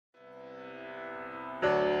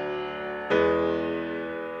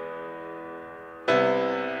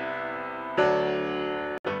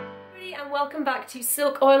welcome back to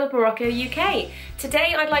Silk Oil of Morocco UK.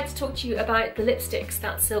 Today I'd like to talk to you about the lipsticks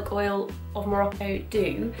that Silk Oil of Morocco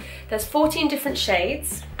do. There's 14 different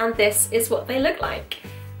shades and this is what they look like.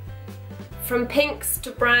 From pinks to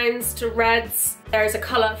browns to reds, there is a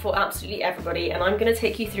colour for absolutely everybody, and I'm going to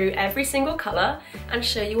take you through every single colour and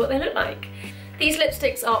show you what they look like. These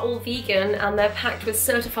lipsticks are all vegan and they're packed with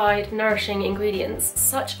certified nourishing ingredients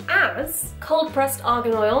such as cold pressed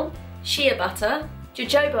argan oil, shea butter,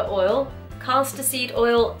 jojoba oil, castor seed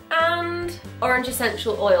oil and orange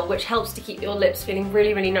essential oil, which helps to keep your lips feeling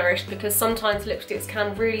really nourished, because sometimes lipsticks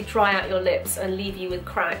can really dry out your lips and leave you with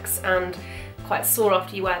cracks and quite sore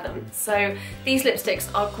after you wear them. So these lipsticks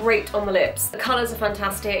are great on the lips. The colours are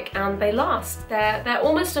fantastic and they last. They're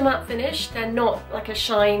almost a matte finish. They're not like a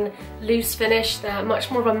shine loose finish. They're much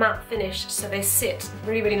more of a matte finish, so they sit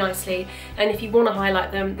really nicely. And if you want to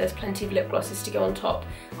highlight them, there's plenty of lip glosses to go on top.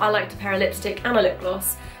 I like to pair a lipstick and a lip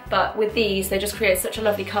gloss, but with these they just create such a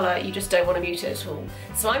lovely colour you just don't want to mute it at all.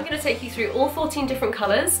 So I'm going to take you through all 14 different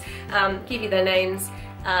colours, give you their names,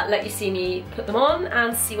 let you see me put them on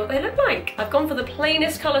and see what they look like. I've gone for the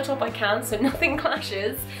plainest colour top I can so nothing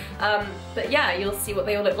clashes, but yeah, you'll see what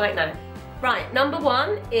they all look like now. Right, number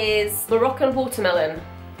one is Moroccan Watermelon.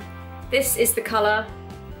 This is the colour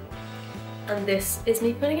and this is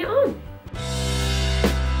me putting it on.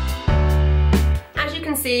 As you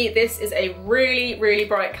can see, this is a really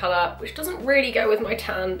bright colour, which doesn't really go with my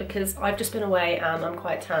tan because I've just been away and I'm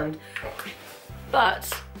quite tanned.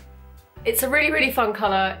 But it's a really fun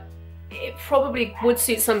colour. It probably would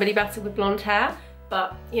suit somebody better with blonde hair,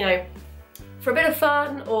 but you know, for a bit of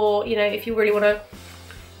fun, or you know, if you really want to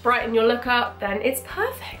brighten your look up, then it's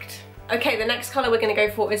perfect. Okay, the next colour we're going to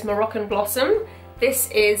go for is Moroccan Blossom. This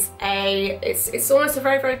is it's almost a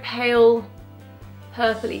very pale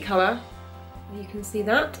purpley colour. You can see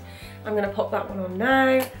that. I'm going to pop that one on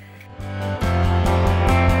now.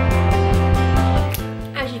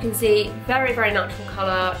 As you can see, very natural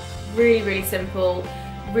colour, really simple,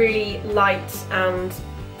 really light and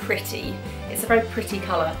pretty. It's a very pretty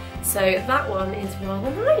colour. So that one is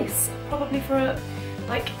rather nice, probably for a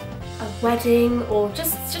wedding or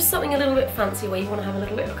just something a little bit fancy where you want to have a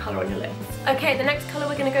little bit of colour on your lips. Okay, the next colour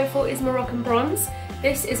we're going to go for is Moroccan Bronze.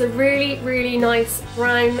 This is a really nice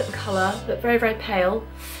brown colour, but very pale.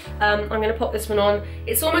 I'm going to pop this one on.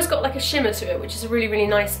 It's almost got like a shimmer to it, which is a really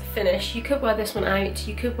nice finish. You could wear this one out,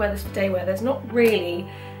 you could wear this for day wear. There's not really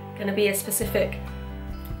going to be a specific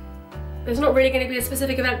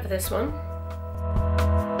event for this one.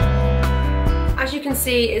 As you can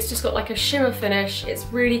see, it's just got like a shimmer finish. It's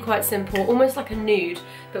really quite simple, almost like a nude,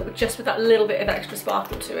 but just with that little bit of extra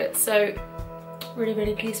sparkle to it. So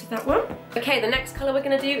really pleased with that one. Okay, the next colour we're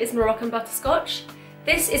going to do is Moroccan Butterscotch.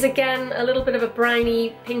 This is again a little bit of a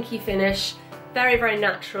browny, pinky finish, very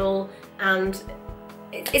natural, and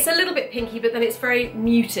it's a little bit pinky, but then it's very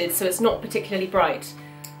muted, so it's not particularly bright.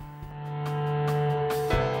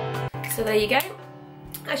 So there you go.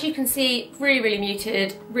 As you can see, really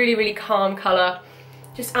muted, really calm colour.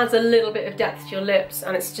 Just adds a little bit of depth to your lips,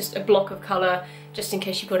 and it's just a block of colour, just in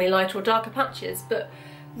case you've got any lighter or darker patches. But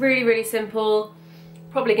really simple.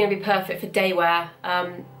 Probably going to be perfect for day wear,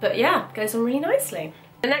 but yeah, goes on really nicely.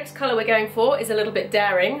 The next colour we're going for is a little bit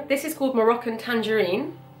daring. This is called Moroccan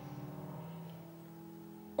Tangerine.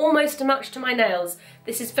 Almost a match to my nails.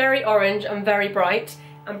 This is very orange and very bright,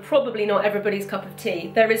 and probably not everybody's cup of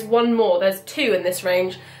tea. There is one more, there's two in this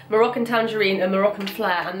range, Moroccan Tangerine and Moroccan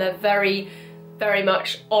Flare, and they're very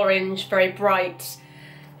much orange, very bright.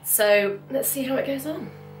 So let's see how it goes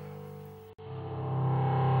on.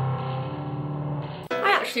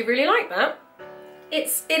 I actually really like that.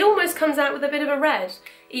 It almost comes out with a bit of a red,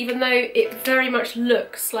 even though it very much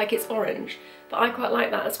looks like it's orange. But I quite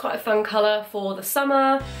like that. It's quite a fun colour for the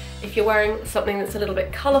summer. If you're wearing something that's a little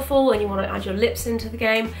bit colourful and you want to add your lips into the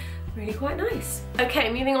game, really quite nice. Okay,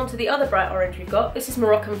 moving on to the other bright orange we've got. This is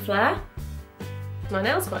Moroccan Flare. My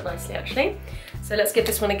nails quite nicely actually. So let's give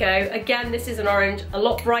this one a go. Again, this is an orange, a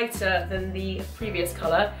lot brighter than the previous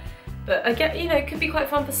colour. But again, you know, it could be quite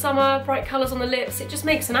fun for summer, bright colours on the lips, it just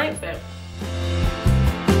makes an outfit.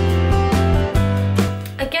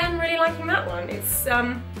 Again, really liking that one. It's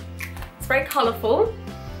very colourful.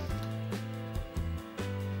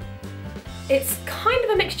 It's kind of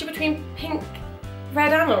a mixture between pink,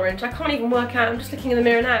 red and orange. I can't even work out, I'm just looking in the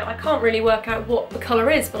mirror now, I can't really work out what the colour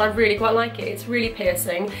is, but I really quite like it. It's really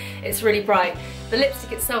piercing, it's really bright. The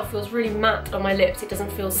lipstick itself feels really matte on my lips. It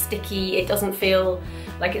doesn't feel sticky, it doesn't feel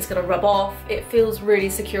like it's gonna rub off. It feels really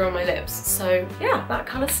secure on my lips. So yeah, that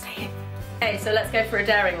colour's staying. Okay, so let's go for a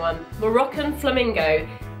daring one. Moroccan Flamingo.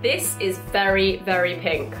 This is very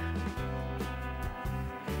pink.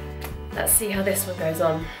 Let's see how this one goes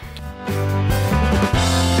on.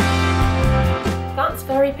 That's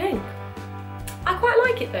very pink. I quite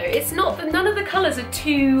like it though. It's not that none of the colours are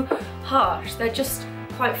too harsh. They're just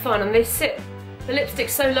quite fun, and they sit. The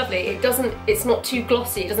lipstick's so lovely. It's not too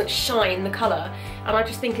glossy. It doesn't shine the colour, and I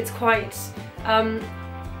just think it's quite.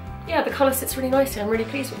 Yeah, the colour sits really nicely. I'm really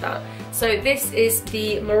pleased with that. So this is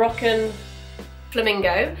the Moroccan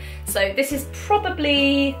Flamingo. So this is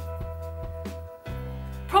probably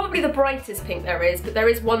the brightest pink there is, but there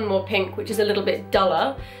is one more pink which is a little bit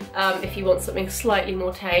duller if you want something slightly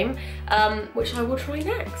more tame, which I will try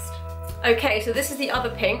next. Okay, so this is the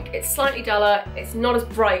other pink. It's slightly duller, it's not as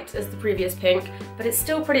bright as the previous pink, but it's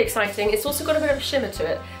still pretty exciting. It's also got a bit of a shimmer to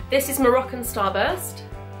it. This is Moroccan Starburst.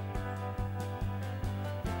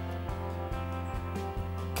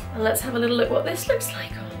 And let's have a little look what this looks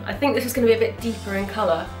like on. I think this is going to be a bit deeper in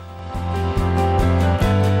colour.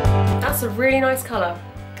 That's a really nice colour.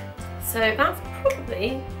 So that's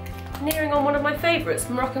probably nearing on one of my favourites,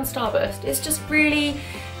 Moroccan Starburst. It's just really,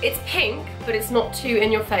 it's pink, but it's not too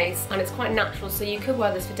in your face, and it's quite natural, so you could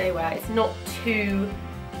wear this for day wear. It's not too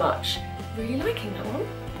much. Really liking that one.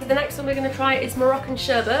 The next one we're going to try is Moroccan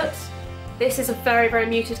Sherbet. This is a very, very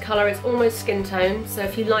muted colour. It's almost skin tone, so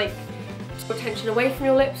if you like attention away from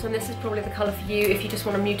your lips, and this is probably the colour for you if you just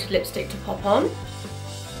want a muted lipstick to pop on.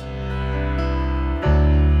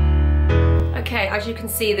 Okay, as you can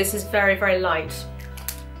see, this is very, very light.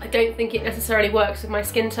 I don't think it necessarily works with my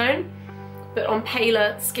skin tone, but on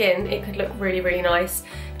paler skin it could look really, really nice.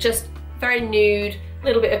 Just very nude, a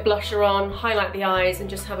little bit of blusher on, highlight the eyes, and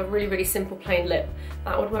just have a really, really simple plain lip.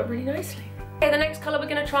 That would work really nicely. Okay, the next colour we're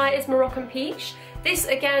going to try is Moroccan Peach. This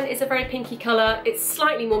again is a very pinky colour. It's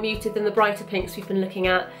slightly more muted than the brighter pinks we've been looking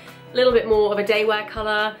at. A little bit more of a day wear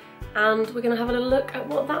colour, and we're going to have a little look at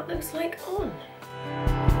what that looks like on.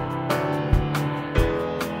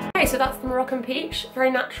 Okay, so that's the Moroccan Peach.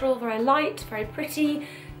 Very natural, very light, very pretty,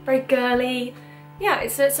 very girly. Yeah,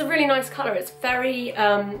 it's a really nice colour. It's very,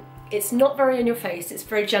 it's not very in your face. It's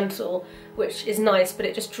very gentle, which is nice, but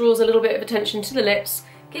it just draws a little bit of attention to the lips,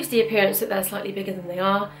 gives the appearance that they're slightly bigger than they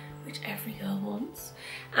are, which every girl wants.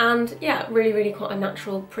 And yeah, really, really quite a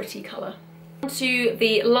natural, pretty colour. On to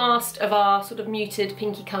the last of our sort of muted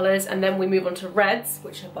pinky colours, and then we move on to reds,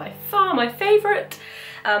 which are by far my favourite.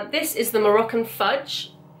 This is the Moroccan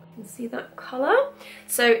Fudge. You can see that colour.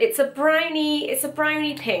 So it's a browny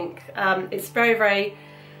pink. It's very, very,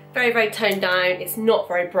 very, very toned down. It's not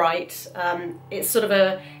very bright. It's sort of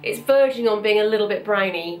it's verging on being a little bit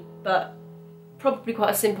browny, but probably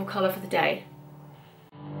quite a simple colour for the day.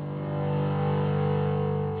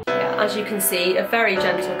 As you can see, a very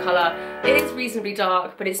gentle colour. It is reasonably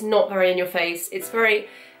dark, but it's not very in your face. It's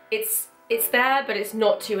there, but it's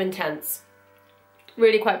not too intense.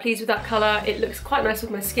 Really quite pleased with that colour. It looks quite nice with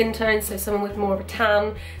my skin tone, so someone with more of a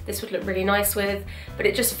tan, this would look really nice with. But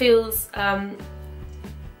it just feels like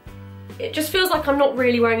I'm not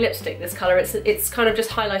really wearing lipstick, this colour. It's kind of just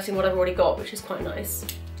highlighting what I've already got, which is quite nice.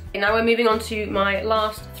 Now we're moving on to my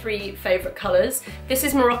last three favourite colours. This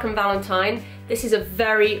is Moroccan Valentine. This is a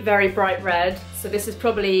very, very bright red. So this is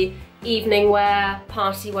probably evening wear,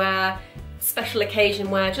 party wear, special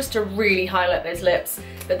occasion wear, just to really highlight those lips.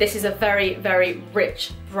 But this is a very, very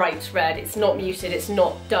rich, bright red. It's not muted, it's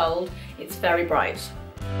not dulled, it's very bright.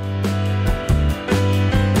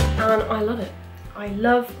 And I love it. I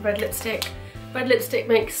love red lipstick. Red lipstick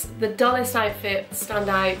makes the dullest outfit stand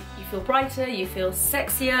out. You feel brighter, you feel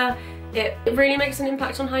sexier. It really makes an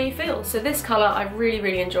impact on how you feel. So this colour I really,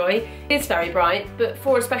 really enjoy. It's very bright, but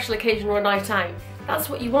for a special occasion or a night out, that's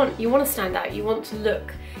what you want. You want to stand out, you want to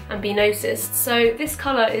look and be noticed. So this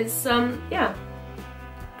colour is, yeah,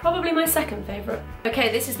 probably my second favourite. Okay,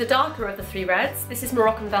 this is the darker of the three reds. This is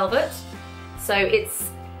Moroccan Velvet. So it's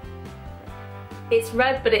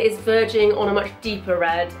red, but it is verging on a much deeper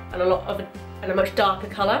red and a much darker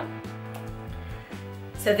colour.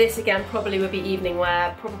 So this again probably would be evening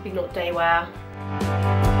wear, probably not day wear.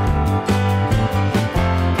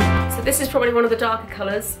 So this is probably one of the darker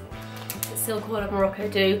colours that Silk Oil of Morocco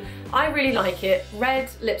do. I really like it.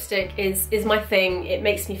 Red lipstick is my thing. It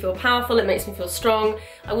makes me feel powerful, it makes me feel strong.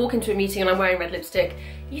 I walk into a meeting and I'm wearing red lipstick.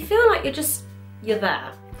 You feel like you're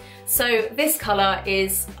there. So this colour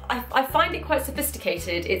is, I find it quite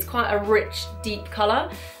sophisticated. It's quite a rich, deep colour.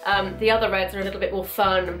 The other reds are a little bit more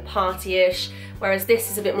fun and party-ish, whereas this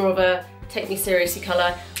is a bit more of a take me seriously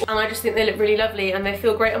colour. And I just think they look really lovely and they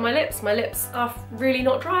feel great on my lips. My lips are really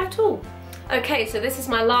not dry at all. Okay, so this is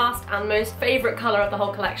my last and most favourite colour of the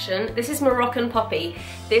whole collection. This is Moroccan Poppy.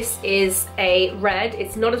 This is a red.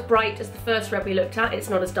 It's not as bright as the first red we looked at. It's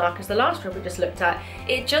not as dark as the last red we just looked at.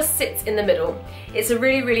 It just sits in the middle. It's a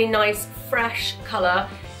really, really nice, fresh colour.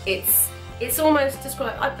 It's almost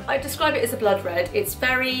I describe it as a blood red. It's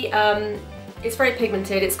very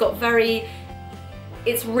pigmented.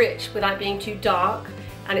 It's rich without being too dark,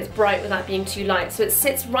 and it's bright without being too light. So it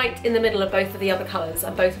sits right in the middle of both of the other colours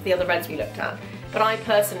and both of the other reds we looked at. But I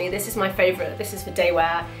personally, this is my favourite. This is for day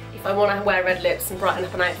wear. If I want to wear red lips and brighten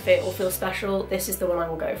up an outfit or feel special, this is the one I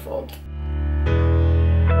will go for.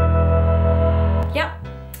 Yep.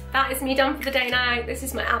 That is me done for the day now. This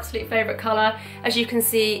is my absolute favourite colour. As you can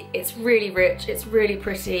see, it's really rich, it's really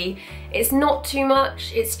pretty. It's not too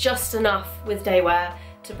much, it's just enough with day wear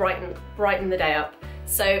to brighten the day up.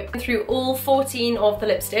 So through all 14 of the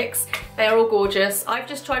lipsticks, they are all gorgeous. I've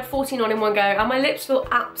just tried 14 on in one go and my lips feel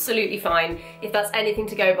absolutely fine, if that's anything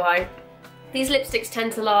to go by. These lipsticks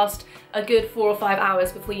tend to last a good 4 or 5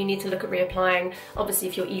 hours before you need to look at reapplying. Obviously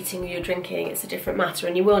if you're eating or you're drinking, it's a different matter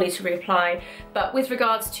and you will need to reapply. But with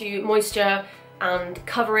regards to moisture and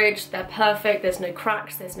coverage, they're perfect. There's no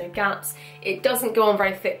cracks, there's no gaps. It doesn't go on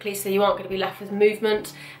very thickly, so you aren't going to be left with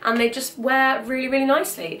movement, and they just wear really, really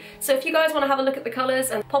nicely. So if you guys want to have a look at the colours,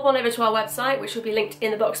 and pop on over to our website, which will be linked in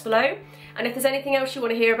the box below. And if there's anything else you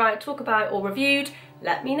want to hear about, talk about, or reviewed,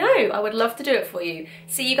 let me know. I would love to do it for you.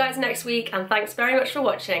 See you guys next week, and thanks very much for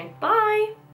watching. Bye!